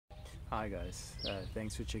Hi guys,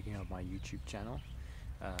 thanks for checking out my YouTube channel.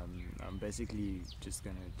 I'm basically just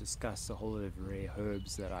going to discuss a whole lot of rare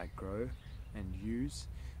herbs that I grow and use,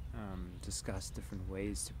 discuss different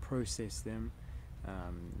ways to process them.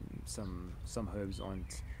 Some herbs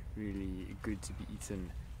aren't really good to be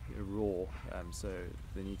eaten raw, so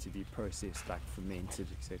they need to be processed, like fermented,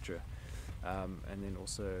 etc. And then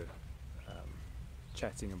also um,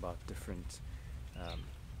 chatting about different um,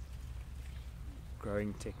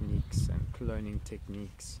 growing techniques and cloning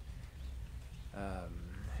techniques, um,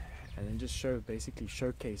 and then just basically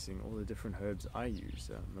showcasing all the different herbs I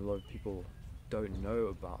use. A lot of people don't know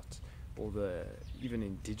about all the even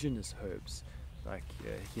indigenous herbs, like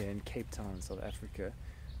here in Cape Town, South Africa.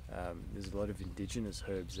 There's a lot of indigenous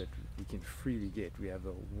herbs that we can freely get. We have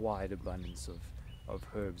a wide abundance of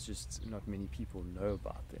herbs, just not many people know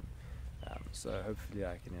about them. So hopefully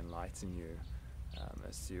I can enlighten you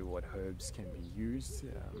as to what herbs can be used,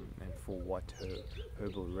 and for what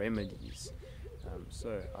herbal remedies.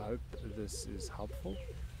 So I hope this is helpful,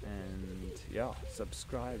 and yeah,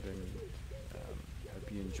 subscribe, and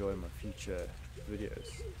hope you enjoy my future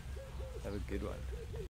videos. Have a good one.